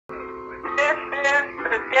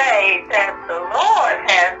the day that the Lord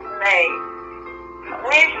has made.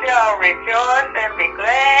 We shall rejoice and be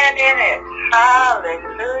glad in it.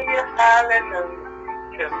 Hallelujah, hallelujah.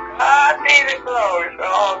 To God be the glory for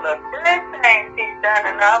all the good things He's done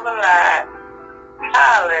in our lives.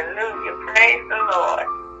 Hallelujah, praise the Lord.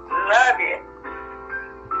 Love you.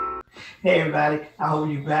 Hey everybody, I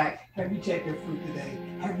hope you're back. Have you checked your fruit today?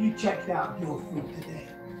 Have you checked out your fruit today?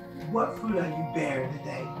 What fruit are you bearing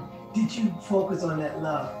today? Did you focus on that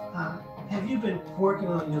love? Have you been working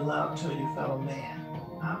on your love toward your fellow man?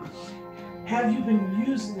 Have you been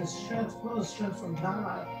using the strength, full of strength from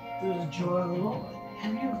God through the joy of the Lord?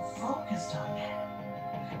 Have you focused on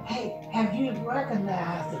that? Hey, have you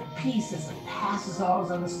recognized the peace that surpasses all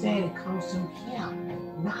understanding comes from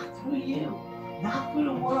Him, not through you, not through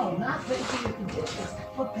the world, not based on your conditions,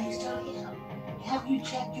 but based on Him? Have you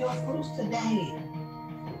checked your fruits today?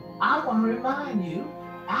 I want to remind you,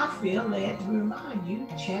 I feel led to remind you,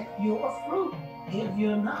 check your fruit. If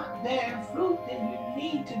you're not bearing fruit, then you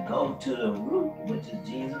need to go to the root, which is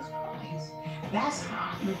Jesus Christ. That's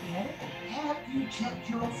how I look at it. Have you checked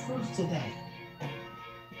your fruits today?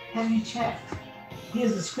 Have you checked?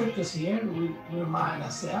 Here's the scriptures here, and we remind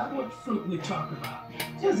ourselves what fruit we're talking about.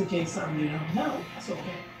 Just in case something you don't know, that's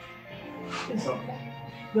okay. It's okay.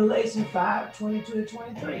 Galatians 5, 22 and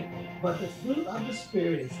 23. But the fruit of the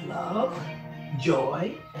Spirit is love,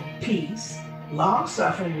 joy, peace,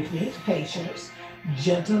 long-suffering, which means patience,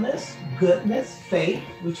 gentleness, goodness, faith,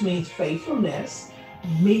 which means faithfulness,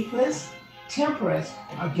 meekness, temperance.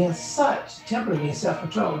 Against such, temperance means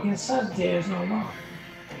self-control, against such there is no law.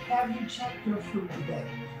 Have you checked your fruit today?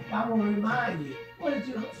 I want to remind you, what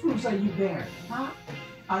fruits are you bearing?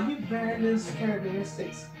 Are you bearing these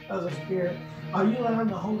characteristics of the Spirit? Are you allowing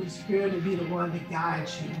the Holy Spirit to be the one that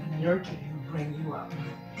guides you and nurtures you and bring you up?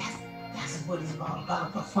 That's what it's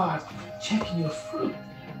about as far as checking your fruit.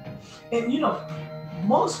 And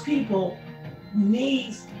most people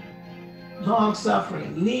need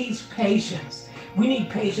long-suffering, needs patience. We need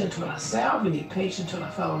patience with ourselves. We need patience with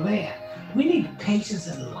our fellow man. We need patience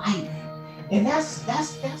in life. And that's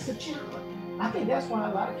the challenge. I think that's why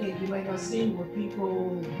a lot of cases you may not see when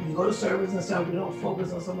people, you go to service and stuff, we don't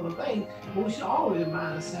focus on some of the things, but we should always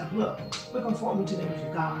remind ourselves, look, we're conforming to the image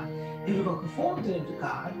of God. If we're going to conform to the image of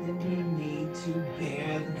God, then we need to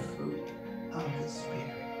bear the fruit of the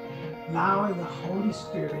Spirit. Allowing the Holy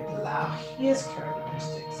Spirit to allow His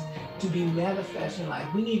characteristics to be manifest in life.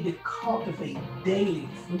 We need to cultivate daily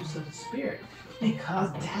fruits of the Spirit,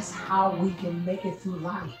 because that's how we can make it through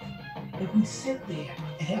life. If we sit there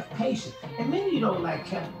and have patience, and maybe you don't like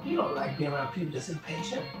being around people that's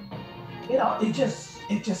impatient.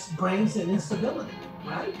 It just brings an instability,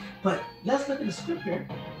 right? But let's look at the scripture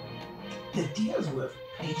that deals with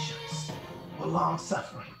patience or long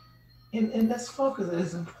suffering, and let's focus. It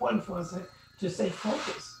is important for us to stay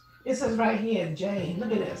focused. It says right here in James.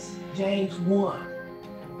 Look at this, James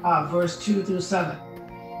 1, verse 2 through 7.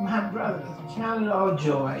 My brothers, count it all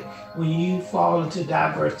joy when you fall into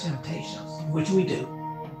diverse temptations, which we do.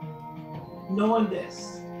 Knowing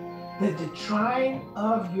this, that the trying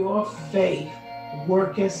of your faith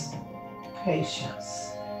worketh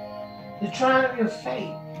patience. The trying of your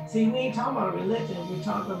faith. See, we ain't talking about religion. We're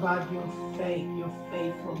talking about your faith, your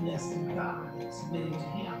faithfulness in God and submitting to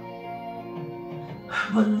Him.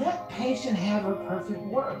 But let patience have a perfect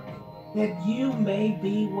work, that you may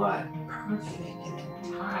be what? Perfect and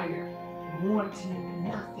entire, wanting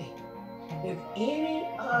nothing. If any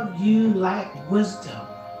of you lack wisdom,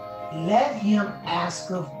 let him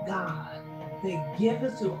ask of God, that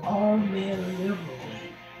giveth to all men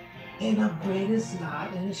liberally, and upbraideth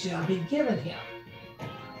not, and it shall be given him.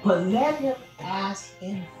 But let him ask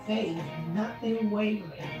in faith, nothing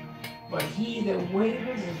wavering. For he that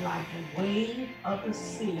wavers is like a wave of the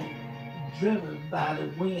sea, driven by the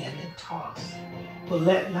wind and tossed. But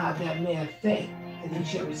let not that man think that he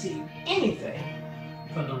shall receive anything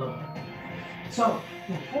from the Lord. So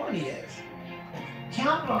the point is,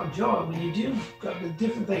 count it all joy when you do the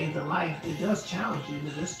different things in life. It does challenge you.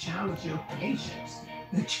 It does challenge your patience.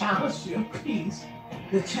 It challenges your peace.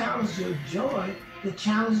 It challenges your joy. It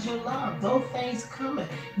challenges your love. Those things coming.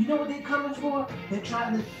 You know what they're coming for? They're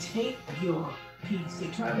trying to take your peace.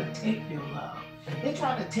 They're trying to take your love. They're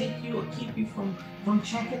trying to take you or keep you from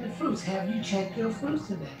checking the fruits. Have you checked your fruits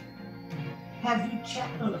today? Have you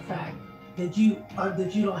checked on the fact that you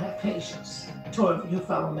don't have patience toward your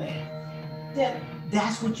fellow man? Then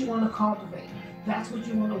that's what you want to cultivate. That's what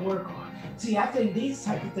you want to work on. See, I think these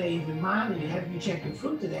type of things reminding you, have you checked your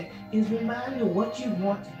fruit today, is reminding you what you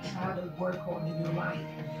want to try to work on in your life.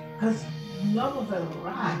 Because none of them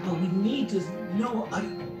arrive, but we need to know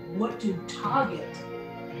what to target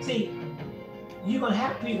See, you're going to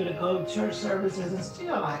have people that go to church services and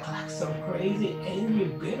still act like some crazy, angry,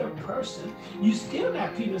 bitter person. You still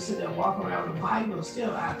got people that sit there walking around with the Bible and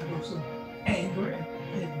still acting with some anger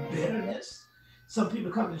and bitterness. Some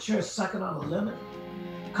people come to church sucking on a lemon.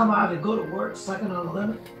 Come out and go to work sucking on a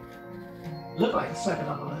lemon. Look like sucking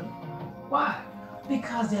on a lemon. Why?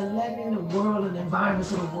 Because they're letting the world and the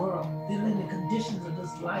environments of the world, they're letting the conditions of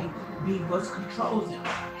this life be what controls them.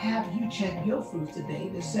 Have you checked your fruits today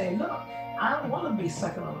to say, look, I don't want to be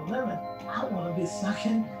sucking on a lemon. I want to be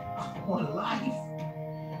sucking on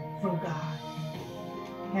life from God.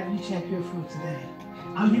 Have you checked your fruit today?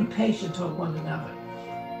 Are you patient toward one another?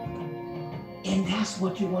 And that's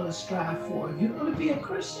what you want to strive for. If you want to be a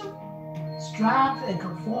Christian, strive and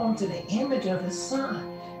conform to the image of his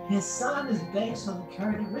Son. His Son is based on the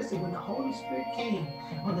characteristic. When the Holy Spirit came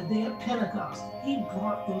on the day of Pentecost, he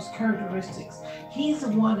brought those characteristics. He's the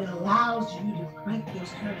one that allows you to make those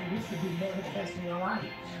characteristics be manifest in your life.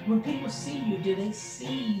 When people see you, do they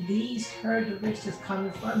see these characteristics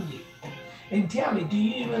coming from you? And tell me, do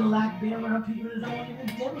you even like being around people that don't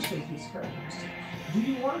even demonstrate these characteristics? Do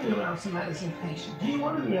you want to be around somebody that's impatient? Do you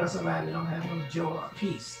want to be around somebody that don't have no joy or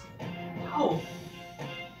peace? No.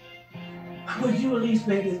 Would you at least,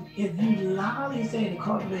 baby, if you loudly say to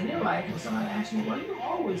cultivate your life, when somebody asks you, well, you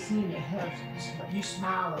always seem to have, you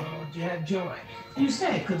smile or you have joy. You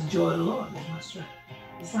say, because the joy of the Lord is my strength.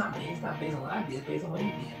 It's not me. It's not based on what I did. It's based on what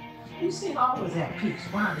he did. You seem to always have peace.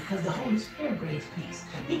 Why? Because the Holy Spirit brings peace.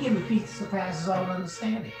 He gives me peace that surpasses all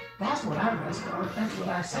understanding. That's what I rest on. That's what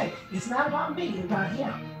I say. It's not about me. It's about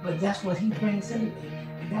him. But that's what he brings into me.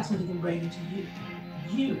 And that's what he can bring into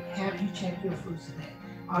you. Have you checked your fruits today?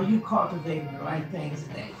 Are you cultivating the right things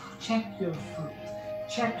today? Check your fruit.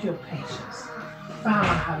 Check your patience. Find out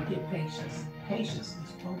how to get patience. Patience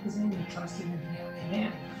is focusing and trusting in him.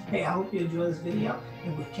 Amen. Hey, I hope you enjoy this video,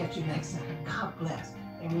 and we'll catch you next time. God bless.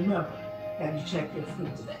 And remember, have you checked your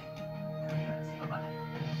fruit today?